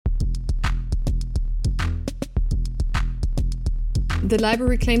The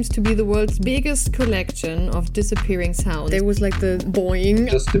library claims to be the world's biggest collection of disappearing sounds. There was like the boing.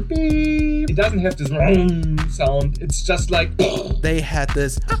 Just the beep. It doesn't have this sound. It's just like... They had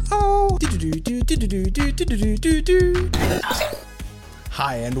this...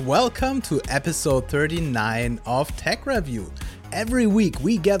 Hi and welcome to episode 39 of Tech Review. Every week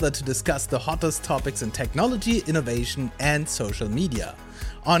we gather to discuss the hottest topics in technology, innovation and social media.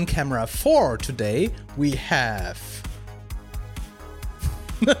 On camera 4 today we have...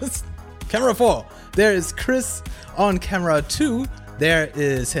 camera 4, there is Chris. On camera 2, there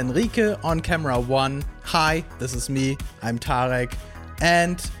is Henrike. On camera 1, hi, this is me, I'm Tarek.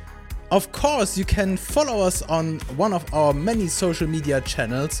 And of course, you can follow us on one of our many social media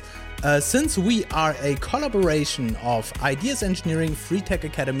channels, since we are a collaboration of Ideas Engineering, Free Tech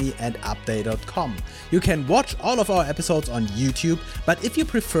Academy and Update.com. You can watch all of our episodes on YouTube, but if you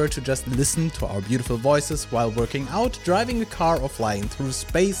prefer to just listen to our beautiful voices while working out, driving a car or flying through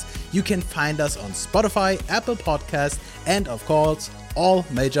space, you can find us on Spotify, Apple Podcasts and of course, all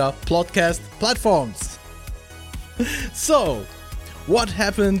major podcast platforms. So, what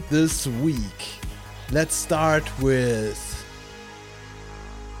happened this week? Let's start with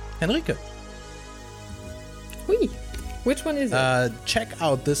Henrike. Hui. Which one is it? Check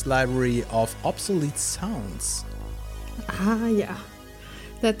out this library of obsolete sounds. Yeah.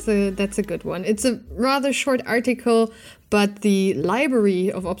 That's a good one. It's a rather short article, but the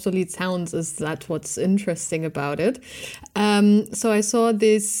library of obsolete sounds that's what's interesting about it. So I saw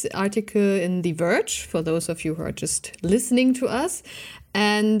this article in The Verge, for those of you who are just listening to us.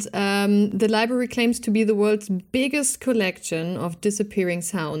 And the library claims to be the world's biggest collection of disappearing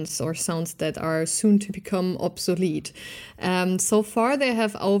sounds, or sounds that are soon to become obsolete. So far, they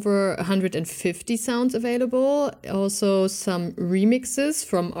have over 150 sounds available. Also, some remixes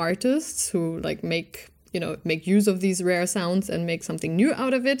from artists who make use of these rare sounds and make something new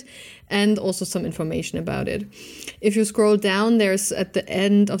out of it, and also some information about it. If you scroll down, there's at the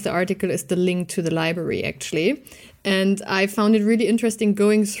end of the article is the link to the library, actually. And I found it really interesting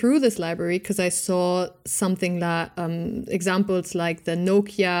going through this library because I saw something like examples like the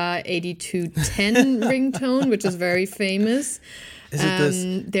NOKIA 8210 ringtone, which is very famous. Is it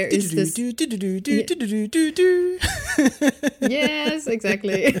this? There is this. Yes,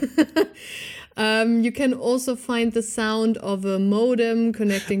 exactly. You can also find the sound of a modem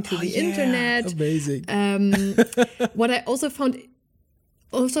connecting to the internet. Amazing. What I also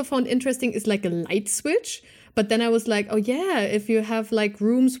found interesting is like a light switch. But then I was like, oh yeah, if you have like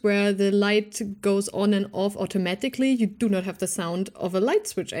rooms where the light goes on and off automatically, you do not have the sound of a light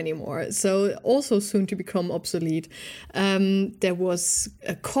switch anymore. So also soon to become obsolete. There was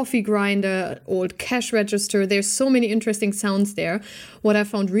a coffee grinder, old cash register. There's so many interesting sounds there. What I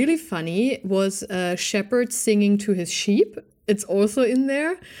found really funny was a shepherd singing to his sheep. It's also in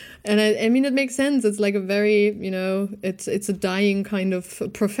there. And I mean, it makes sense. It's like a very, it's a dying kind of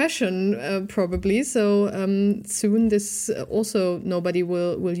profession, probably. So soon this also nobody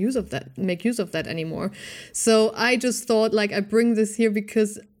will make use of that anymore. So I just thought I bring this here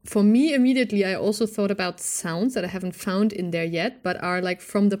because for me, immediately, I also thought about sounds that I haven't found in there yet, but are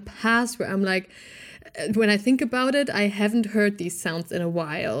from the past where I'm like, when I think about it, I haven't heard these sounds in a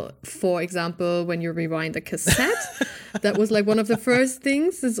while. For example, when you rewind a cassette, that was one of the first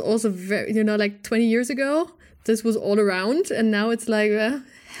things. It's also very, 20 years ago, this was all around. And now it's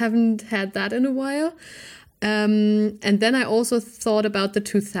haven't had that in a while. And then I also thought about the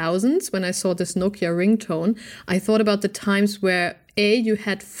 2000s when I saw this Nokia ringtone. I thought about the times where, you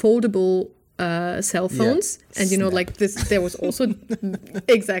had foldable cell phones. Yeah. And, this, there was also,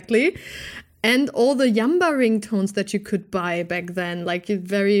 exactly. And all the Yamba ringtones that you could buy back then,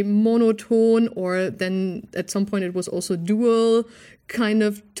 very monotone, or then at some point it was also dual kind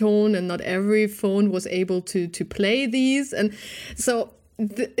of tone, and not every phone was able to play these. And so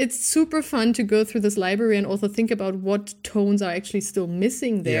it's super fun to go through this library and also think about what tones are actually still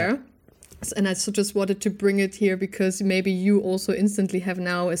missing there. Yeah. And I just wanted to bring it here because maybe you also instantly have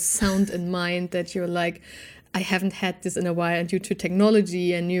now a sound in mind that you're like, I haven't had this in a while due to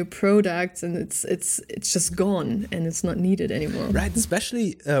technology and new products, and it's just gone and it's not needed anymore. Right,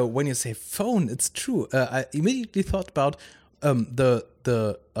 especially when you say phone, it's true. I immediately thought about the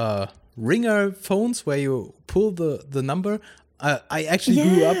ringer phones where you pull the number. I actually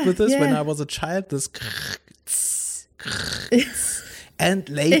grew up with this when I was a child. This and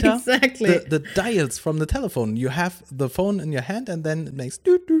later exactly. the dials from the telephone. You have the phone in your hand and then it makes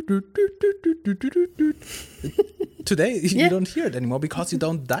Today you don't hear it anymore because you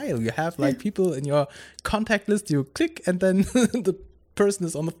don't dial. You have people in your contact list. You click and then the person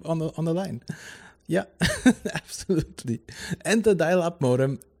is on the line. Yeah, absolutely. And the dial-up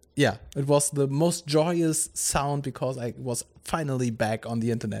modem, yeah, it was the most joyous sound because I was finally back on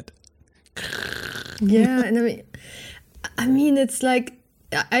the internet. Yeah, and I mean, it's like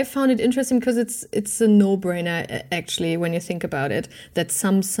I found it interesting because it's a no-brainer actually when you think about it, that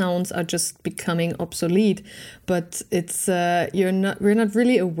some sounds are just becoming obsolete, but it's we're not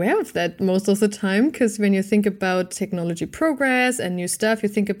really aware of that most of the time, because when you think about technology progress and new stuff, you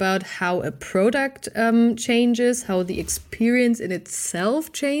think about how a product changes, how the experience in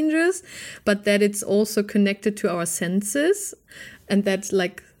itself changes, but that it's also connected to our senses, and that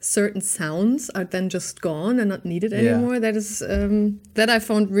like certain sounds are then just gone and not needed anymore. That is that I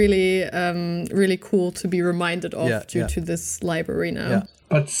found really really cool to be reminded of due to this library now. Yeah.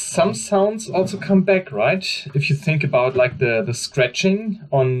 But some sounds also come back, right? If you think about like the scratching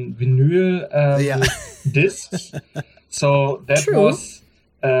on vinyl discs. So that was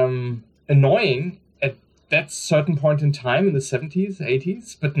annoying at that certain point in time in the 70s,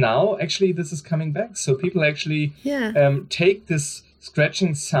 80s. But now actually this is coming back. So people actually take this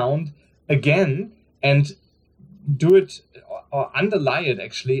scratching sound again and do it or underlie it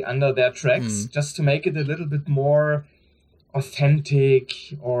actually under their tracks just to make it a little bit more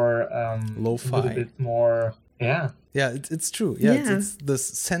authentic or lo-fi, a little bit more it's true. It's this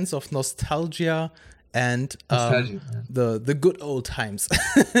sense of nostalgia and the good old times.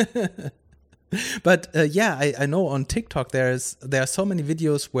 But I know on TikTok there are so many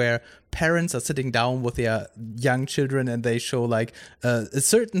videos where parents are sitting down with their young children and they show like a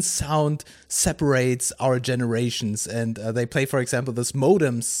certain sound separates our generations, and they play, for example, this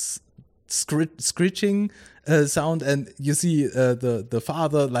modem screeching sound, and you see the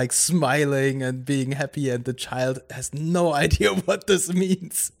father like smiling and being happy, and the child has no idea what this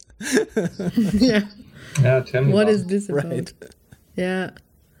means. Tell me what is this about? Right. Yeah.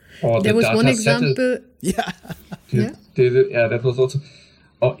 Or there was one example. That was also,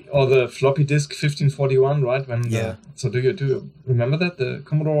 or the floppy disk 1541, right? So do you remember that, the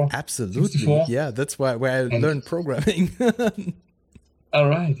Commodore? Absolutely. 64? Yeah, that's where I learned programming. All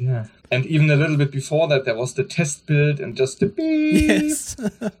right, yeah. And even a little bit before that, there was the test build and just the beep. Yes.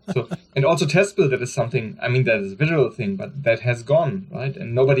 And also test build, that is something, I mean, that is a visual thing, but that has gone, right?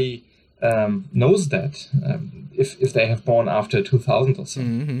 And nobody knows that if they have born after 2000 or so.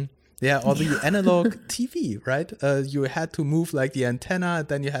 Mm-hmm. Yeah, or the analog TV, right? You had to move like the antenna, and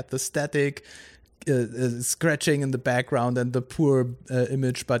then you had the static scratching in the background and the poor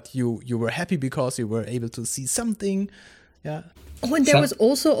image, but you were happy because you were able to see something. Yeah. Oh, and there was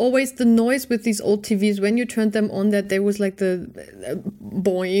also always the noise with these old TVs. When you turned them on, that there was like the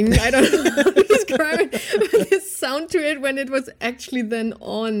boing. I don't know how to describe it. The sound to it when it was actually then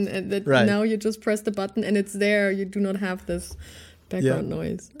on. And that now you just press the button and it's there. You do not have this background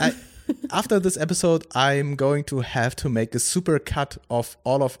noise. After this episode, I'm going to have to make a super cut of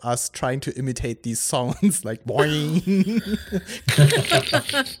all of us trying to imitate these sounds, like boing.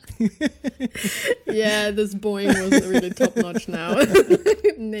 Yeah, this boing was really top notch now.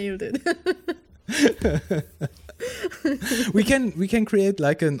 Nailed it. We can create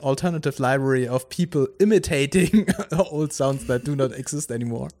like an alternative library of people imitating old sounds that do not exist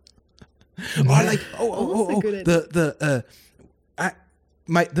anymore. Or like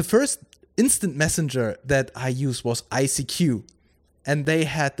the first instant messenger that I used was ICQ, and they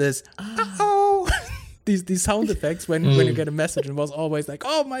had this these sound effects when you get a message, and was always like,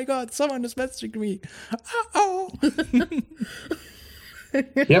 oh my god, someone is messaging me.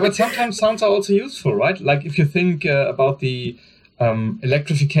 Yeah, but sometimes sounds are also useful, right? Like if you think about the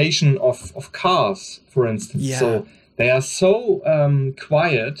electrification of cars, for instance. Yeah. So they are so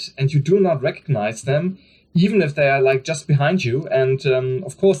quiet and you do not recognize them, even if they are like just behind you. And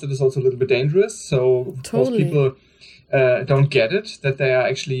of course, it is also a little bit dangerous. So of course, people don't get it, that they are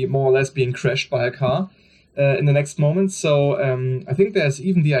actually more or less being crashed by a car in the next moment. So I think there's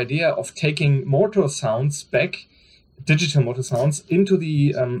even the idea of taking motor sounds back, digital motor sounds, into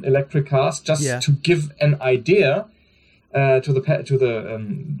the electric cars, just to give an idea to the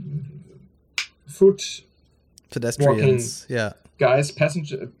foot pedestrians, walking guys,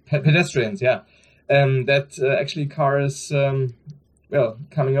 pedestrians, that actually car is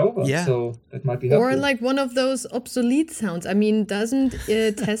coming over. So that might be helpful. Or like one of those obsolete sounds. I mean, doesn't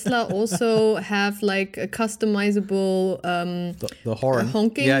Tesla also have like a customizable the horn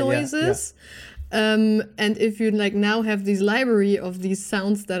honking noises? And if you like now have this library of these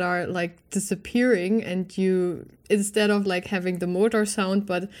sounds that are like disappearing, and you, instead of like having the motor sound,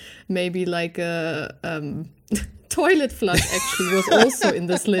 but maybe like a toilet flush actually was also in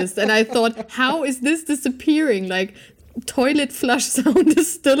this list. And I thought, how is this disappearing? Like toilet flush sound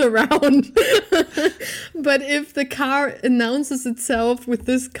is still around. But if the car announces itself with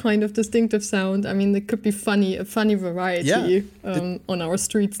this kind of distinctive sound, I mean, it could be a funny variety on our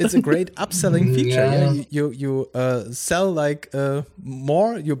streets. It's a great upselling feature. Yeah. You sell like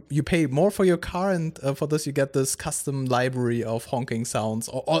more. You pay more for your car, and for this you get this custom library of honking sounds,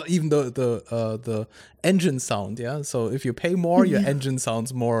 or even the engine sound. Yeah. So if you pay more, your engine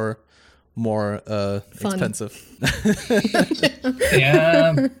sounds more expensive.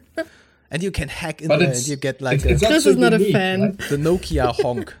 Yeah. And you can hack in there and you get like Chris is not unique, a fan. Right? The Nokia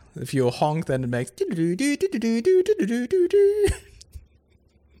honk. If you honk, then it makes.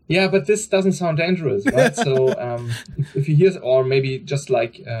 Yeah, but this doesn't sound dangerous, right? So if you hear, or maybe just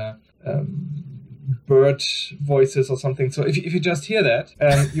like bird voices or something. So if you just hear that,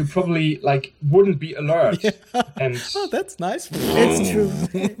 you probably like wouldn't be alert. Yeah. And oh, that's nice. It's true.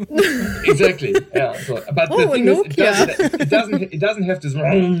 Exactly. Yeah. So, but the thing Nokia. is, it doesn't have this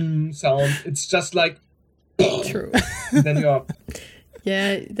sound. It's just like true. Then you're.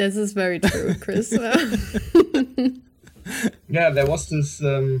 Yeah, this is very true, Chris. Yeah, there was this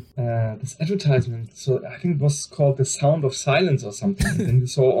advertisement. So I think it was called The Sound of Silence or something. And then you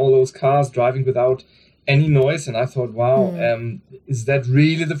saw all those cars driving without any noise, and I thought, wow, is that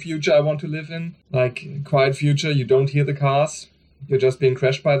really the future I want to live in? Like, quiet future, you don't hear the cars, you're just being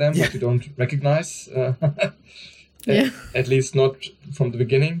crashed by them, but you don't recognize. At least not from the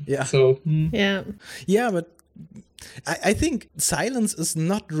beginning. Yeah. So yeah, but I think silence is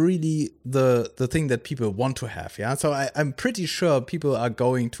not really the thing that people want to have, yeah? So I'm pretty sure people are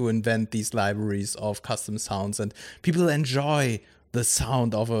going to invent these libraries of custom sounds, and people enjoy the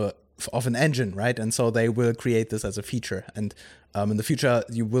sound of an engine, right? And so they will create this as a feature. And in the future,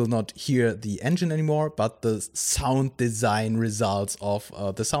 you will not hear the engine anymore, but the sound design results of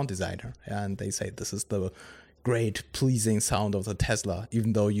the sound designer. Yeah? And they say this is the great, pleasing sound of the Tesla,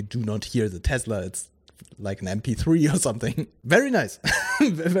 even though you do not hear the Tesla. It's like an MP3 or something. Very nice.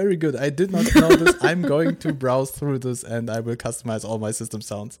 Very good. I did not know this. I'm going to browse through this, and I will customize all my system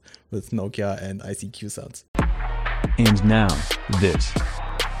sounds with Nokia and ICQ sounds. And now, this.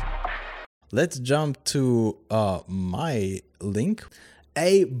 Let's jump to my link.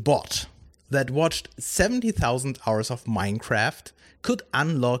 A bot that watched 70,000 hours of Minecraft could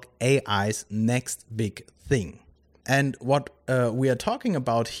unlock AI's next big thing. And what we are talking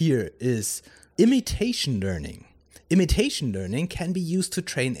about here is imitation learning. Imitation learning can be used to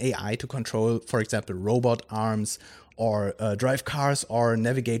train AI to control, for example, robot arms, or drive cars, or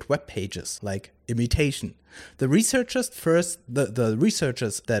navigate web pages, like imitation. The researchers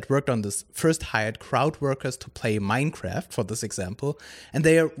that worked on this first hired crowd workers to play Minecraft for this example, and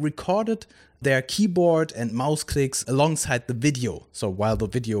they recorded their keyboard and mouse clicks alongside the video, so while the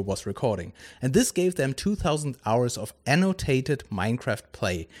video was recording. And this gave them 2,000 hours of annotated Minecraft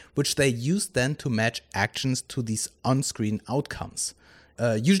play, which they used then to match actions to these on-screen outcomes.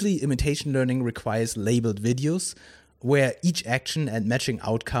 Usually imitation learning requires labeled videos, where each action and matching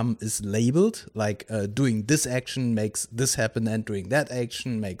outcome is labeled, like doing this action makes this happen, and doing that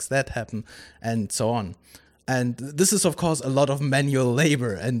action makes that happen, and so on. And this is, of course, a lot of manual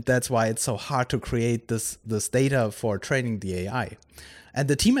labor, and that's why it's so hard to create this data for training the AI. And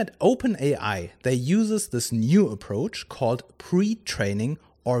the team at OpenAI, they uses this new approach called pre-training,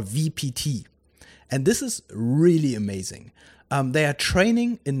 or VPT. And this is really amazing. They are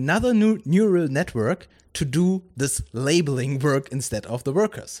training another neural network to do this labeling work instead of the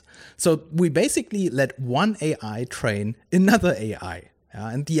workers. So we basically let one AI train another AI.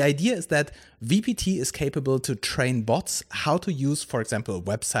 And the idea is that VPT is capable to train bots how to use, for example,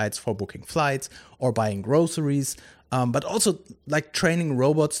 websites for booking flights or buying groceries, but also like training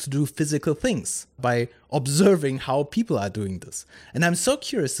robots to do physical things by observing how people are doing this. And I'm so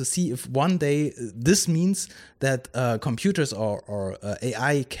curious to see if one day this means that computers or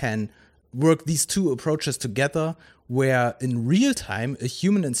AI can work these two approaches together, where in real time a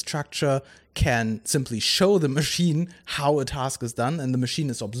human instructor can simply show the machine how a task is done, and the machine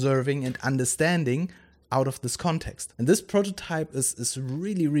is observing and understanding out of this context. And this prototype is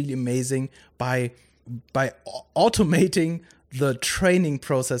really, really amazing by automating the training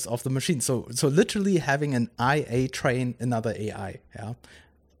process of the machine. So literally having an IA train another AI. Yeah,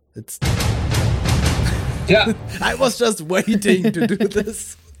 it's. Yeah, I was just waiting to do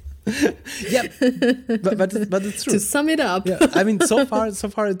this. Yeah, but it's true. To sum it up, Yeah, I mean, so far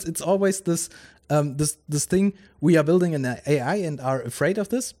it's always this this thing, we are building an AI and are afraid of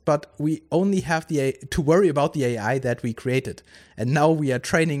this, but we only have to worry about the AI that we created. And now we are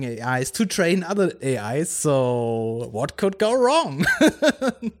training AIs to train other AIs. So what could go wrong?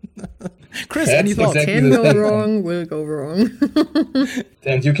 Chris, any thoughts? Can go wrong, will go wrong.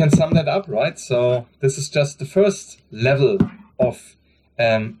 And you can sum that up, right? So this is just the first level of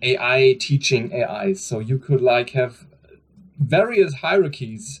AI teaching AIs. So you could have various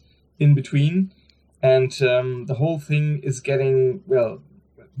hierarchies in between, and the whole thing is getting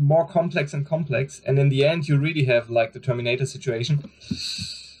more complex and complex. And in the end, you really have the Terminator situation.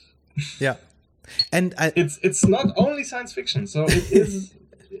 Yeah, and it's not only science fiction. So it is.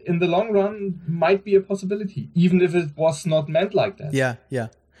 In the long run, might be a possibility, even if it was not meant like that. Yeah.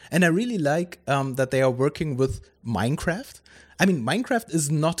 And I really like that they are working with Minecraft. I mean, Minecraft is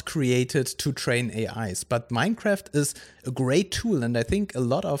not created to train AIs, but Minecraft is a great tool. And I think a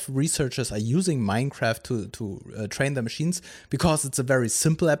lot of researchers are using Minecraft to train their machines because it's a very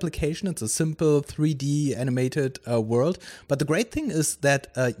simple application. It's a simple 3D animated world. But the great thing is that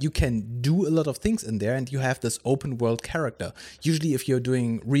you can do a lot of things in there and you have this open world character. Usually if you're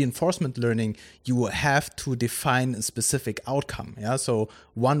doing reinforcement learning, you have to define a specific outcome. Yeah, so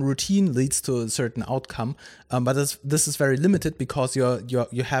one routine leads to a certain outcome, but this is very limited because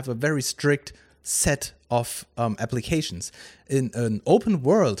you have a very strict set of applications. In an open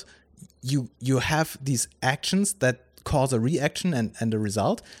world, you have these actions that cause a reaction and a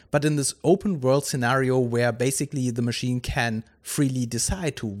result, but in this open world scenario where basically the machine can freely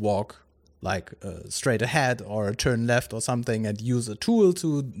decide to walk straight ahead or turn left or something and use a tool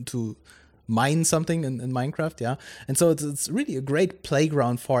to mine something in Minecraft, yeah. And so it's really a great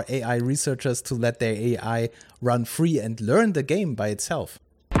playground for AI researchers to let their AI run free and learn the game by itself.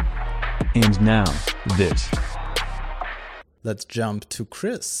 And now, this. Let's jump to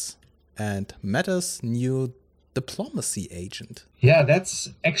Chris and Meta's new diplomacy agent. Yeah, that's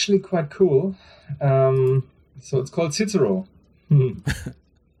actually quite cool. So it's called Cicero.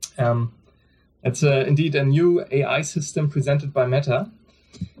 It's indeed a new AI system presented by Meta.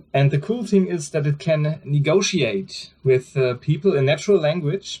 And the cool thing is that it can negotiate with people in natural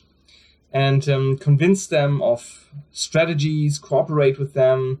language and convince them of strategies, cooperate with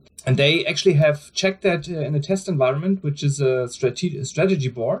them. And they actually have checked that in a test environment, which is a strategy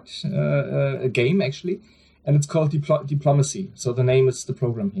board, a game actually, and it's called Diplomacy. So the name is the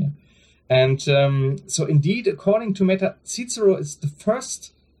program here. And so indeed, according to Meta, Cicero is the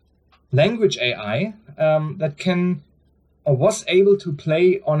first language AI that can or was able to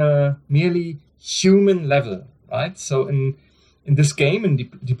play on a merely human level, right? So in this game, in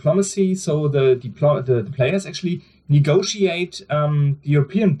diplomacy, so the players actually negotiate the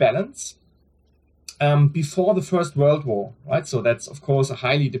European balance before the First World War, right? So that's, of course, a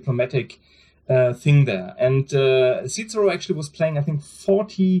highly diplomatic thing there. And Cicero actually was playing, I think,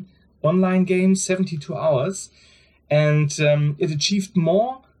 40 online games, 72 hours, and it achieved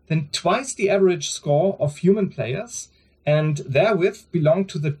more than twice the average score of human players, and therewith belonged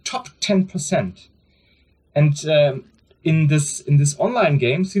to the top 10%. And in this online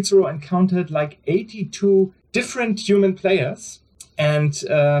game, Cicero encountered 82 different human players, and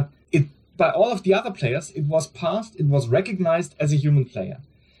by all of the other players, it was recognized as a human player.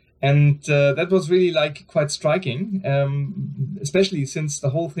 And that was really quite striking, especially since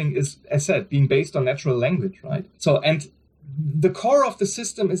the whole thing is, as said, being based on natural language, right? So, and the core of the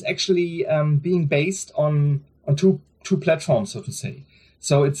system is actually being based on two platforms, so to say.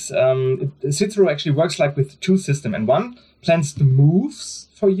 So it's Cicero actually works with two systems, and one plans the moves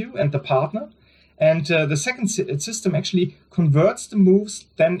for you and the partner, and the second system actually converts the moves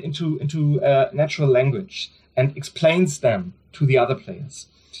then into natural language and explains them to the other players.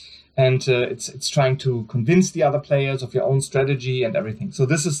 And it's trying to convince the other players of your own strategy and everything. So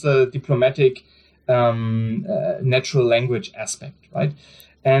this is the diplomatic natural language aspect, right?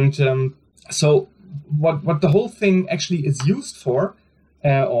 And so what the whole thing actually is used for,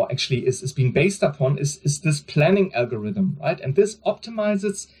 or actually is being based upon, is this planning algorithm, right? And this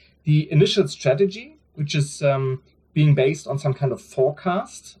optimizes the initial strategy, which is being based on some kind of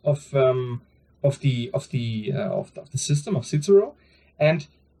forecast of the system of Cicero, and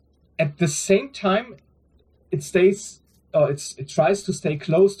at the same time, it tries to stay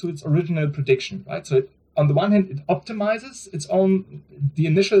close to its original prediction, right? So on the one hand, it optimizes the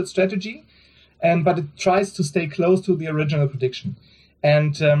initial strategy, but it tries to stay close to the original prediction.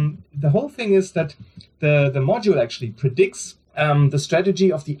 And the whole thing is that the module actually predicts the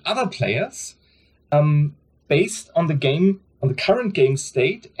strategy of the other players based on the current game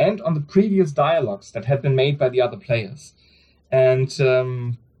state and on the previous dialogues that had been made by the other players. And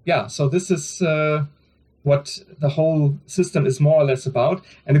so this is what the whole system is more or less about.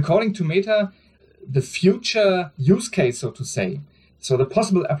 And according to Meta, the future use case, so to say, so the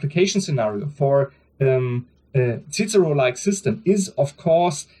possible application scenario for a Cicero-like system is, of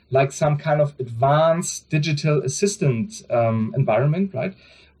course, like some kind of advanced digital assistant environment, right?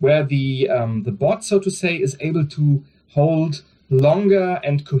 Where the bot, so to say, is able to hold longer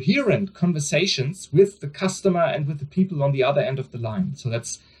and coherent conversations with the customer and with the people on the other end of the line. So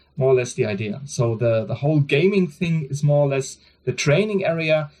that's more or less the idea. So the whole gaming thing is more or less the training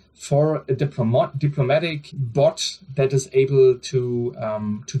area for a diplomatic bot that is able to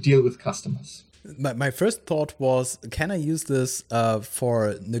deal with customers. My first thought was, can I use this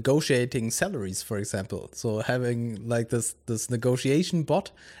for negotiating salaries, for example? So having like this negotiation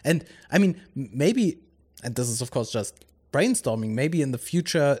bot. And I mean, maybe, and this is of course just brainstorming, maybe in the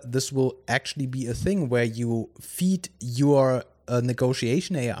future this will actually be a thing where you feed your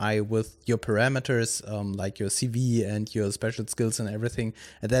negotiation AI with your parameters, like your CV and your special skills and everything.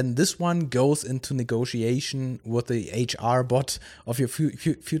 And then this one goes into negotiation with the HR bot of your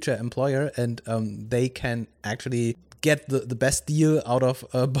future employer, and they can actually get the best deal out of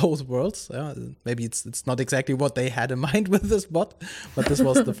both worlds. Maybe it's not exactly what they had in mind with this bot, but this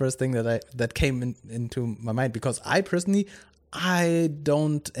was the first thing that came into my mind, because I personally, I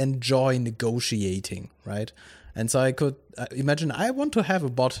don't enjoy negotiating, right? And so I could imagine I want to have a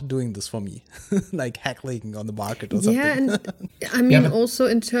bot doing this for me, like heckling on the market or something. Yeah, and I mean, also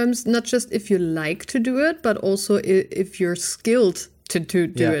in terms, not just if you like to do it, but also if you're skilled to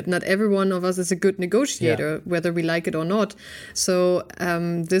do it. Not every one of us is a good negotiator, whether we like it or not. So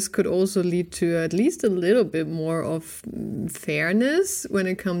this could also lead to at least a little bit more of fairness when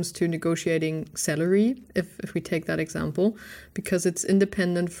it comes to negotiating salary, if we take that example, because it's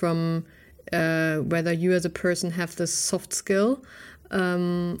independent from whether you as a person have this soft skill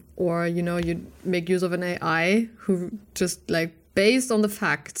or, you make use of an AI who just like based on the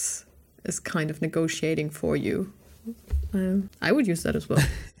facts is kind of negotiating for you. I would use that as well.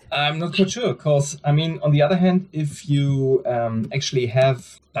 I'm not so sure, because, I mean, on the other hand, if you actually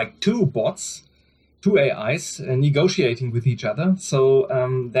have like two bots, two AIs negotiating with each other, so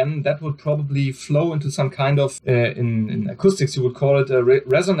then that would probably flow into some kind of, in acoustics, you would call it a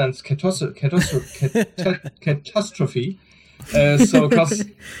resonance catastrophe. So, because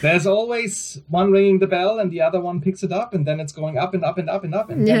there's always one ringing the bell and the other one picks it up, and then it's going up and up and up and up,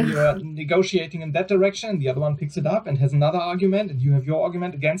 and then you're negotiating in that direction, the other one picks it up and has another argument, and you have your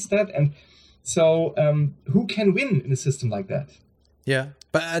argument against that. And so who can win in a system like that? Yeah,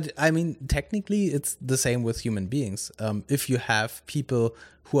 but I mean, technically it's the same with human beings. If you have people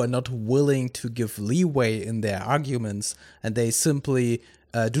who are not willing to give leeway in their arguments and they simply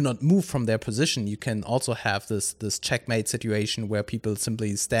do not move from their position, you can also have this checkmate situation where people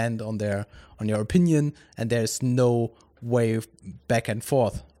simply stand on your opinion and there's no way back and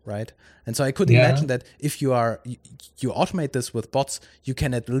forth, right? And so I could imagine that if you automate this with bots, you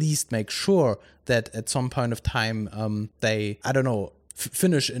can at least make sure that at some point of time they, I don't know,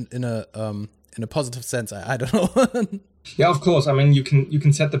 finish in a positive sense. I don't know. Yeah, of course. I mean, you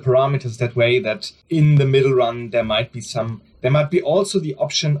can set the parameters that way that in the middle run there might be also the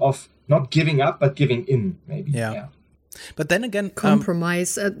option of not giving up but giving in, maybe. Yeah. But then again,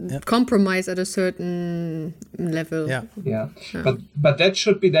 compromise at a certain level. Yeah. But that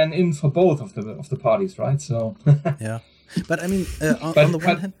should be then in for both of the parties, right? So yeah. But I mean, on the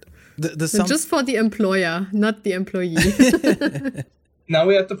one hand, just for the employer, not the employee. Now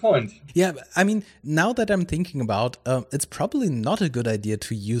we're at the point. Yeah, I mean, now that I'm thinking about, it's probably not a good idea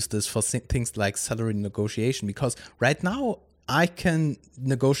to use this for things like salary negotiation, because right now I can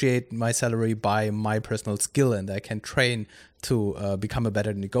negotiate my salary by my personal skill and I can train to become a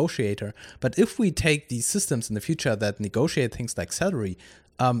better negotiator. But if we take these systems in the future that negotiate things like salary,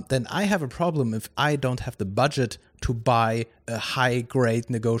 then I have a problem if I don't have the budget to buy a high-grade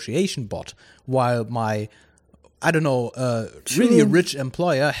negotiation bot, while my really rich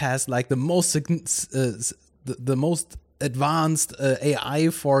employer has like the most advanced AI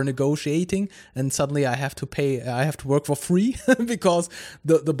for negotiating, and suddenly I have to work for free because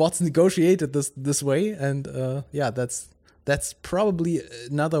the bots negotiated this way, and that's probably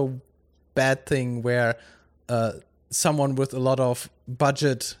another bad thing where someone with a lot of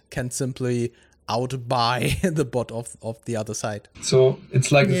budget can simply outbuy the bot of the other side. So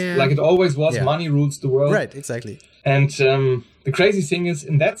it's like it always was. Yeah. Money rules the world. Right, exactly. And the crazy thing is,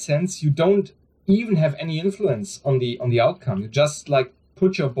 in that sense, you don't even have any influence on the outcome. You just like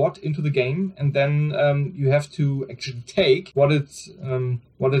put your bot into the game, and then you have to actually take what it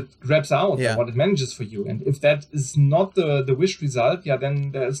grabs out, or what it manages for you. And if that is not the wished result,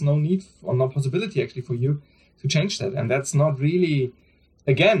 then there is no need or no possibility actually for you to change that. And that's not really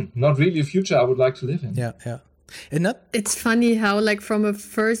a future I would like to live in. Yeah. It's funny how, like, from a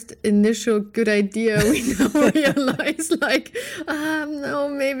first initial good idea, we now realize, like, no,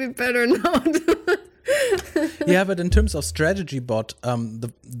 maybe better not. Yeah, but in terms of strategy bot,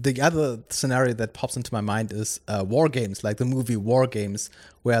 the other scenario that pops into my mind is war games, like the movie War Games,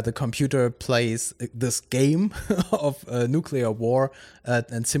 where the computer plays this game of nuclear war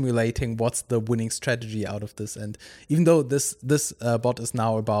and simulating what's the winning strategy out of this. And even though this bot is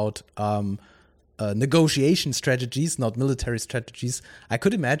now about negotiation strategies, not military strategies, I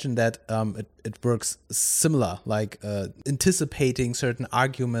could imagine that it works similar, like anticipating certain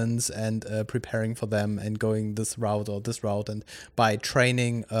arguments and preparing for them and going this route or this route, and by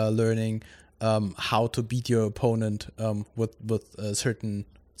training, learning how to beat your opponent with certain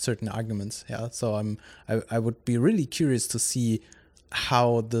arguments. Yeah, so I would be really curious to see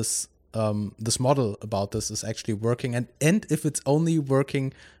how this model about this is actually working, and if it's only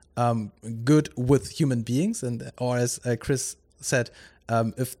working good with human beings, or as Chris said,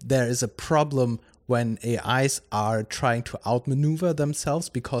 if there is a problem when AIs are trying to outmaneuver themselves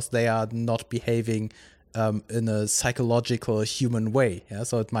because they are not behaving in a psychological human way. Yeah,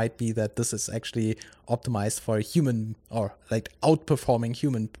 so it might be that this is actually optimized for human, or like outperforming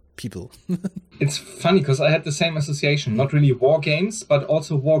human people. It's funny because I had the same association, not really war games, but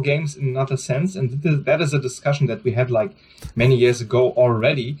also war games in another sense. And that is a discussion that we had like many years ago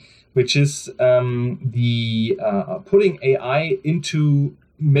already, which is the putting AI into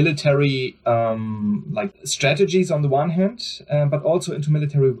military like strategies on the one hand, but also into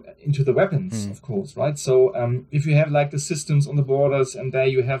the weapons, of course, right? So if you have like the systems on the borders, and there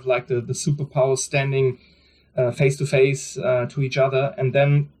you have like the superpowers standing face to face to each other, and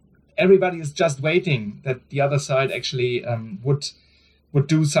then everybody is just waiting that the other side actually would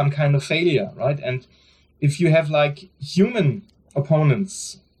do some kind of failure, right? And if you have like human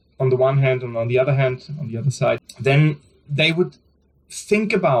opponents on the one hand, and on the other hand, on the other side, then they would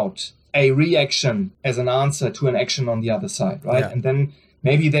think about a reaction as an answer to an action on the other side, right? Yeah. And then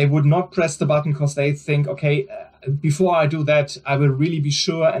maybe they would not press the button because they think, okay, before I do that, I will really be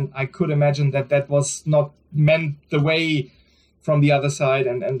sure. And I could imagine that was not meant the way from the other side,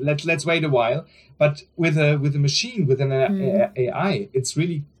 and let's wait a while. But with a machine, with an AI, it's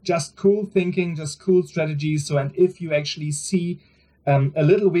really just cool thinking, just cool strategies. So, and if you actually see a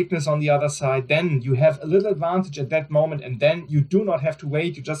little weakness on the other side, then you have a little advantage at that moment, and then you do not have to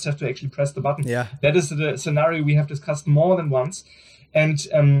wait. You just have to actually press the button. Yeah. That is the scenario we have discussed more than once. And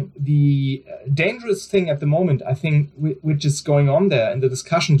the dangerous thing at the moment, I think, which is going on there in the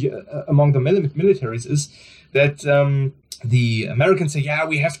discussion among the militaries, is that the Americans say, yeah,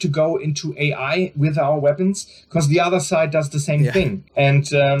 we have to go into AI with our weapons because the other side does the same thing. And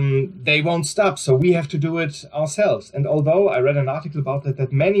they won't stop, so we have to do it ourselves. And although I read an article about that,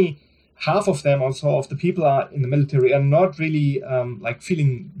 half of them also of the people are in the military are not really like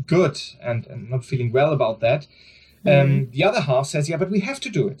feeling good and not feeling well about that. The other half says, yeah, but we have to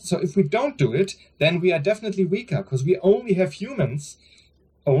do it. So if we don't do it, then we are definitely weaker because we only have humans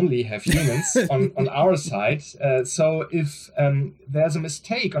on our side. So if there's a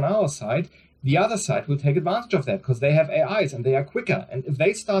mistake on our side, the other side will take advantage of that because they have AIs and they are quicker. And if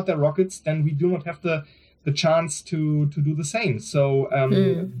they start their rockets, then we do not have the chance to do the same. So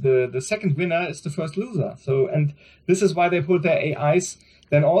the second winner is the first loser. So, and this is why they put their AIs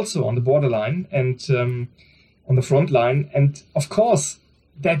then also on the borderline and on the front line. And of course,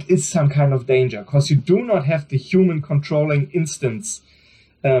 that is some kind of danger because you do not have the human controlling instance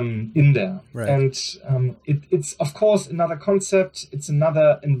in there. Right. And it's of course another concept, it's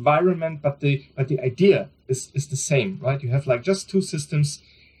another environment, but the idea is the same, right? You have like just two systems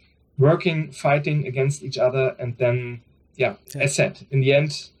working, fighting against each other, and then as said, in the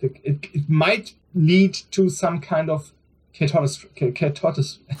end it might lead to some kind of catastrophe.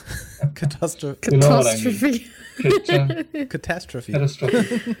 You know what I mean? Catastrophe.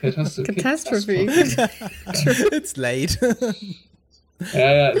 It's late.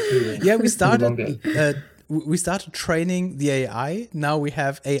 We started training the AI. Now we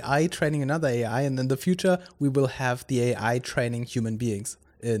have AI training another AI, and in the future we will have the AI training human beings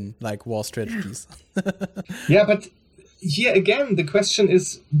in like war strategies. Yeah, but here again the question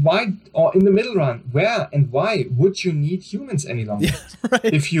is why, or in the middle run, where and why would you need humans any longer? Yeah,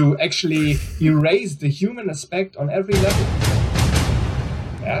 right. If you actually erase the human aspect on every level.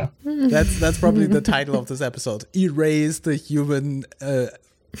 Yeah. That's probably the title of this episode. Erase the human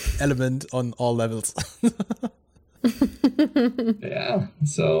element on all levels. Yeah.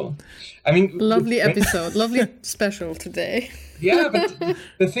 So, I mean, lovely episode, lovely special today. Yeah, but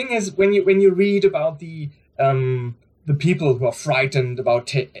the thing is, when you read about the people who are frightened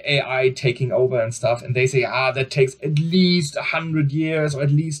about AI taking over and stuff, and they say, that takes at least 100 years or at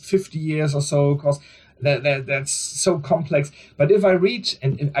least 50 years or so, because that's so complex. But if I read,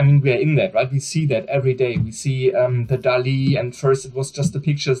 and I mean, we are in that, right? We see that every day. We see the DALL-E, and first it was just the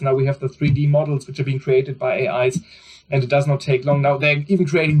pictures. Now we have the 3D models, which are being created by AIs. And it does not take long. Now they're even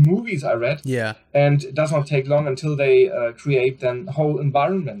creating movies, I read. Yeah. And it does not take long until they create then whole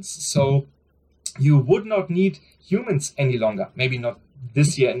environments. So you would not need humans any longer. Maybe not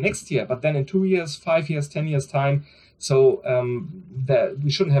this year and next year, but then in 2 years, 5 years, 10 years time. So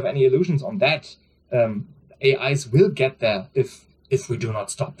we shouldn't have any illusions on that. AIs will get there if we do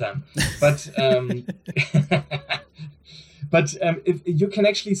not stop them. But if you can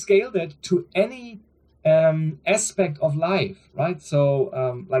actually scale that to any aspect of life, right?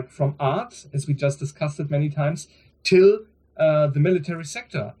 So like from art, as we just discussed it many times, till the military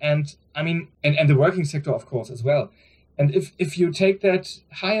sector, and I mean, and the working sector, of course, as well. And if you take that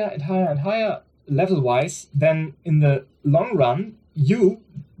higher and higher and higher level wise, then in the long run,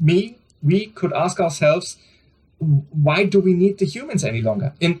 we could ask ourselves, why do we need the humans any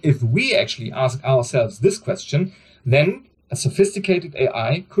longer? And if we actually ask ourselves this question, then a sophisticated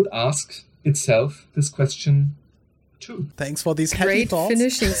AI could ask itself this question too. Thanks for these happy great thoughts.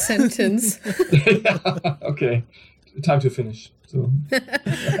 Finishing sentence. Yeah, okay, time to finish. So.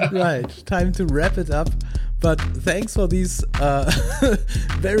 Right, time to wrap it up. But thanks for these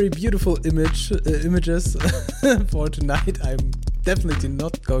very beautiful images for tonight. I'm definitely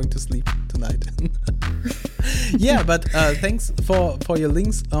not going to sleep tonight. Yeah, but thanks for your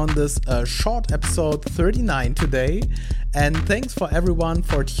links on this short episode 39 today. And thanks for everyone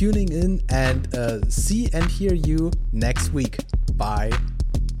for tuning in, and see and hear you next week. Bye.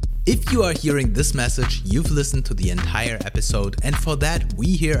 If you are hearing this message, you've listened to the entire episode, and for that, we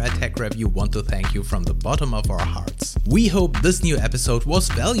here at Tech Review want to thank you from the bottom of our hearts. We hope this new episode was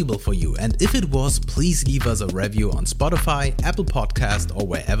valuable for you, and if it was, please leave us a review on Spotify, Apple Podcast, or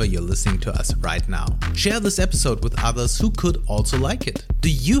wherever you're listening to us right now. Share this episode with others who could also like it.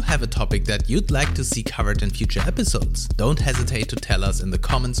 Do you have a topic that you'd like to see covered in future episodes? Don't hesitate to tell us in the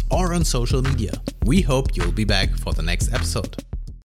comments or on social media. We hope you'll be back for the next episode.